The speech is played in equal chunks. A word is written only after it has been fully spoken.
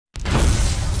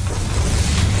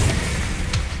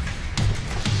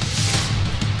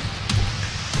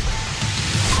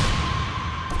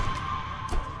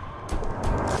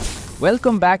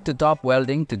Welcome back to Top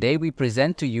Welding. Today we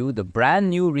present to you the brand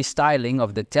new restyling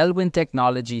of the Telwin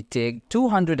Technology TIG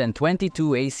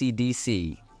 222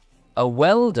 AC/DC. A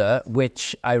welder,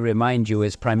 which I remind you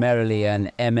is primarily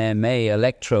an MMA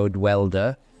electrode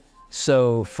welder.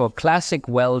 So for classic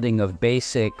welding of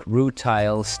basic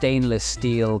rutile, stainless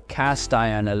steel, cast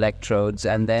iron electrodes,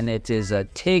 and then it is a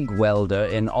TIG welder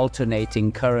in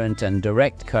alternating current and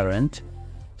direct current.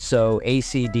 So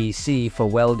AC/DC for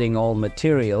welding all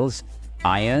materials: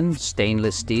 iron,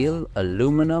 stainless steel,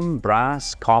 aluminum,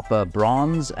 brass, copper,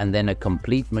 bronze, and then a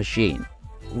complete machine.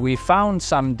 We found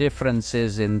some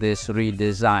differences in this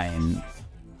redesign.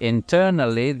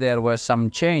 Internally, there were some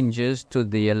changes to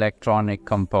the electronic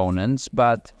components,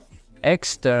 but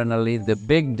externally, the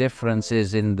big difference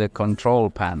is in the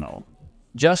control panel.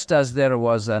 Just as there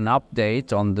was an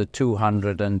update on the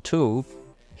 202,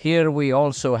 here we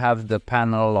also have the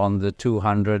panel on the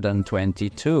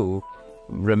 222.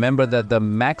 Remember that the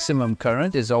maximum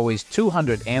current is always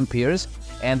 200 amperes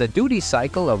and the duty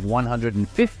cycle of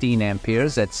 115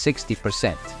 amperes at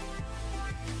 60%.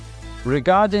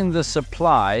 Regarding the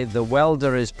supply, the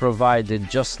welder is provided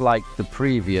just like the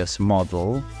previous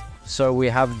model. So we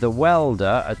have the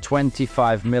welder, a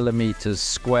 25 millimeters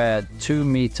squared, 2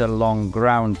 meter long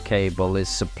ground cable is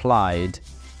supplied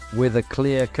with a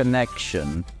clear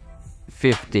connection,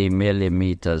 50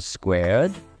 millimeters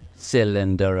squared,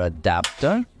 cylinder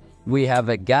adapter. We have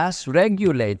a gas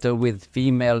regulator with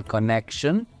female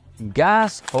connection,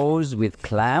 gas hose with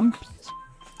clamps,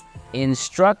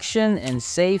 instruction and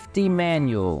safety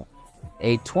manual,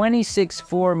 a 26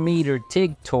 4-meter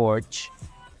TIG torch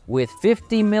with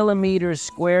 50 millimeters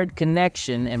squared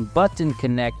connection and button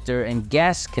connector and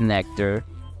gas connector.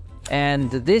 And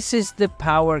this is the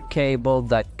power cable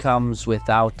that comes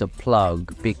without a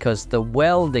plug because the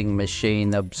welding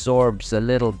machine absorbs a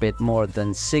little bit more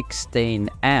than 16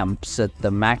 amps at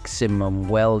the maximum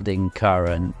welding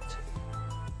current.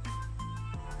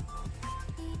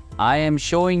 I am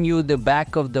showing you the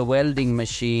back of the welding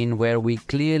machine where we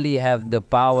clearly have the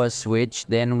power switch,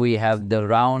 then we have the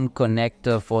round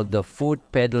connector for the foot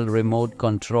pedal remote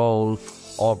control,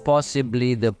 or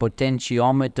possibly the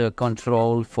potentiometer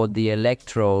control for the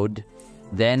electrode.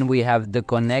 Then we have the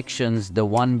connections, the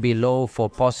one below for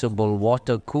possible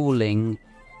water cooling,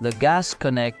 the gas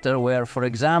connector where, for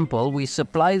example, we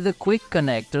supply the quick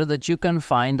connector that you can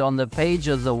find on the page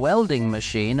of the welding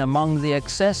machine among the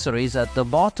accessories at the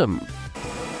bottom.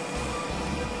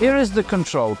 Here is the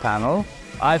control panel.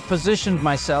 I've positioned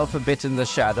myself a bit in the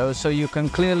shadow so you can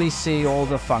clearly see all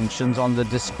the functions on the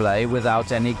display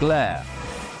without any glare.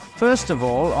 First of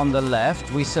all, on the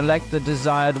left, we select the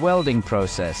desired welding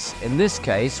process. In this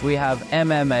case, we have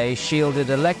MMA shielded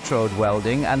electrode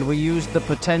welding, and we use the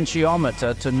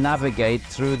potentiometer to navigate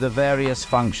through the various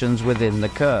functions within the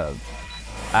curve.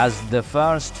 As the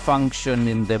first function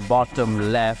in the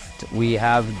bottom left, we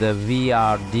have the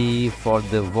VRD for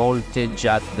the voltage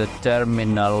at the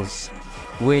terminals,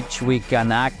 which we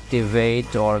can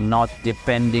activate or not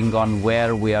depending on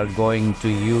where we are going to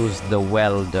use the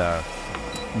welder.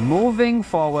 Moving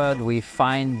forward, we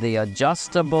find the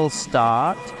adjustable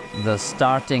start, the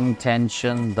starting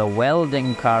tension, the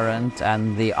welding current,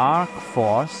 and the arc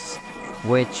force,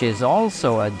 which is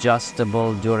also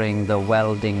adjustable during the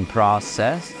welding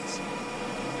process.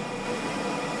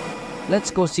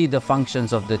 Let's go see the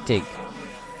functions of the TIG.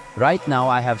 Right now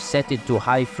I have set it to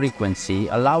high frequency,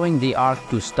 allowing the arc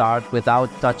to start without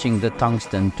touching the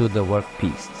tungsten to the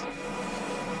workpiece.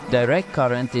 Direct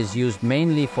current is used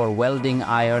mainly for welding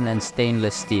iron and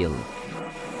stainless steel.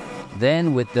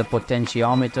 Then with the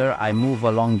potentiometer I move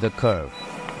along the curve.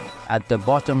 At the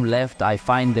bottom left I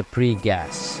find the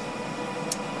pre-gas.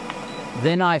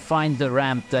 Then I find the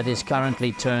ramp that is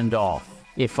currently turned off.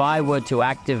 If I were to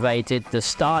activate it, the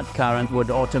start current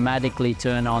would automatically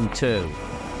turn on too.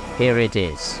 Here it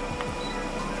is.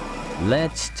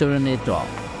 Let's turn it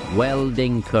off.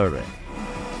 Welding current.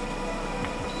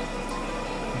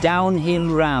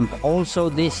 Downhill ramp, also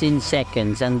this in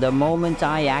seconds, and the moment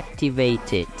I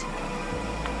activate it,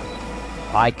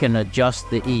 I can adjust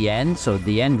the EN, so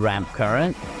the end ramp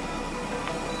current.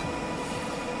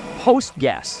 Post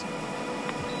gas.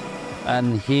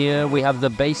 And here we have the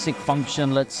basic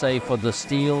function, let's say for the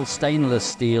steel, stainless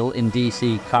steel in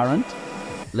DC current.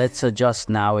 Let's adjust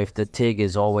now if the TIG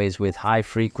is always with high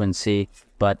frequency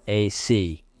but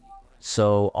AC.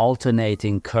 So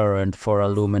alternating current for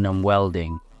aluminum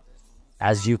welding.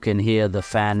 As you can hear, the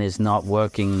fan is not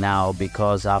working now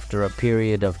because after a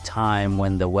period of time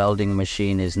when the welding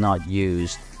machine is not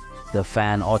used, the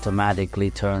fan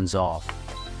automatically turns off.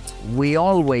 We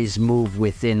always move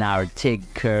within our TIG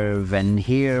curve, and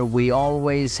here we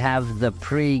always have the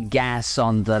pre-gas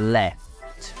on the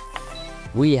left.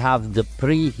 We have the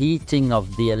preheating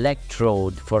of the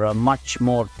electrode for a much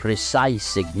more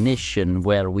precise ignition,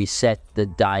 where we set the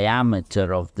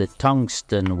diameter of the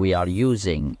tungsten we are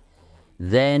using.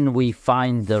 Then we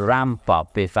find the ramp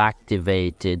up if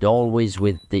activated, always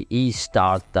with the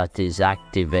E-start that is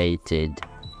activated.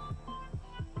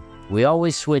 We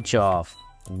always switch off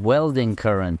welding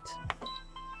current,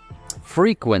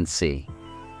 frequency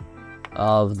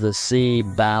of the C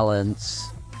balance.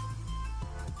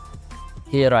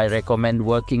 Here I recommend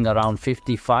working around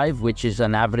 55, which is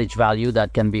an average value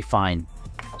that can be fine.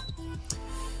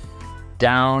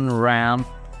 Down ramp,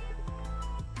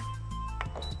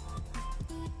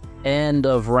 end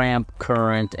of ramp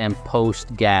current, and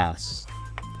post gas.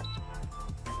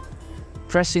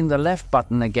 Pressing the left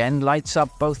button again lights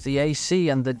up both the AC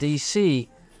and the DC.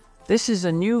 This is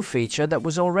a new feature that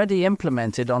was already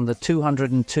implemented on the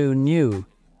 202 new,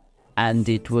 and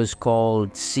it was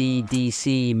called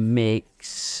CDC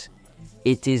Mix.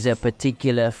 It is a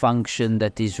particular function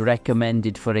that is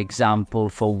recommended, for example,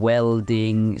 for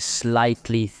welding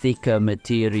slightly thicker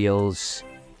materials.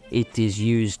 It is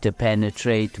used to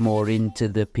penetrate more into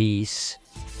the piece.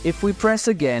 If we press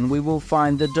again, we will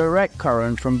find the direct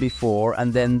current from before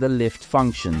and then the lift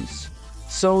functions.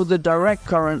 So the direct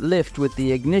current lift with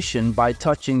the ignition by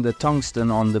touching the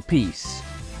tungsten on the piece.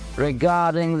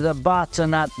 Regarding the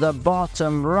button at the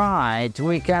bottom right,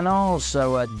 we can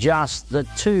also adjust the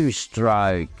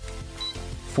 2-stroke.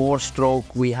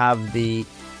 4-stroke, we have the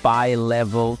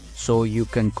bi-level, so you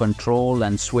can control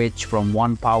and switch from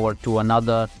one power to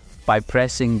another by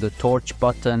pressing the torch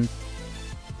button.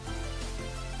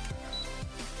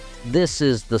 This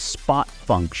is the spot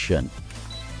function.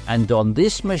 And on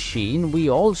this machine, we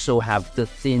also have the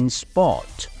thin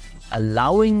spot,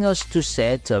 allowing us to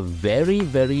set a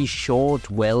very short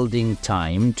welding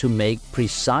time to make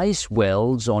precise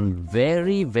welds on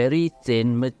very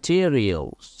thin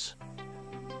materials.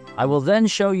 I will then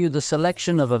show you the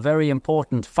selection of a very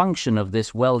important function of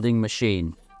this welding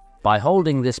machine. By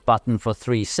holding this button for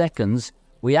 3 seconds,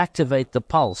 we activate the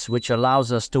pulse, which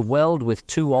allows us to weld with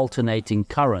 2 alternating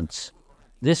currents.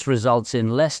 This results in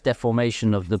less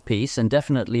deformation of the piece and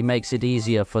definitely makes it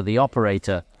easier for the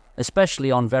operator,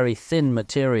 especially on very thin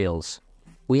materials.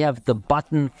 We have the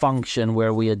button function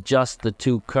where we adjust the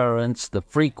 2 currents, the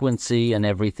frequency and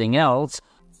everything else.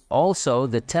 Also,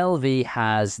 the Telvi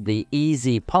has the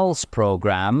Easy Pulse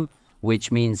program,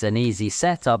 which means an easy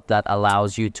setup that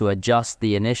allows you to adjust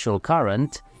the initial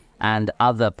current, and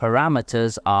other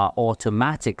parameters are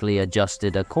automatically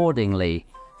adjusted accordingly.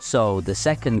 So the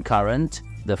second current,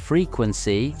 the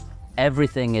frequency,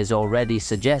 everything is already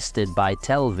suggested by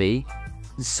Telvi.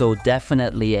 So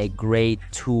definitely a great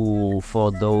tool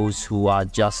for those who are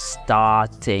just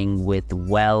starting with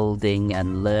welding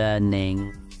and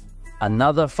learning.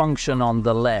 Another function on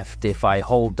the left, if I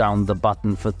hold down the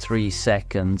button for 3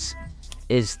 seconds,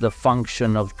 is the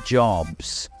function of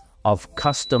jobs, of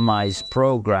customized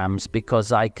programs,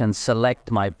 because I can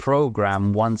select my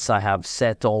program once I have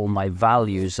set all my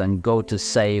values and go to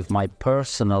save my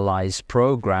personalized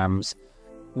programs.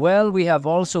 Well, we have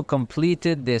also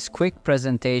completed this quick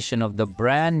presentation of the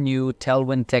brand new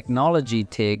Telwin Technology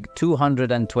TIG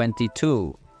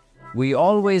 222. We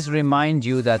always remind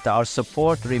you that our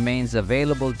support remains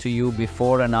available to you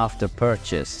before and after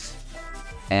purchase.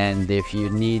 And if you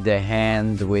need a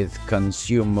hand with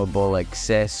consumable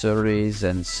accessories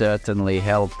and certainly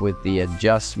help with the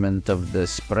adjustment of the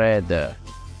spreader,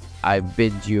 I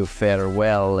bid you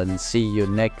farewell and see you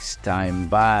next time.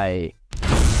 Bye.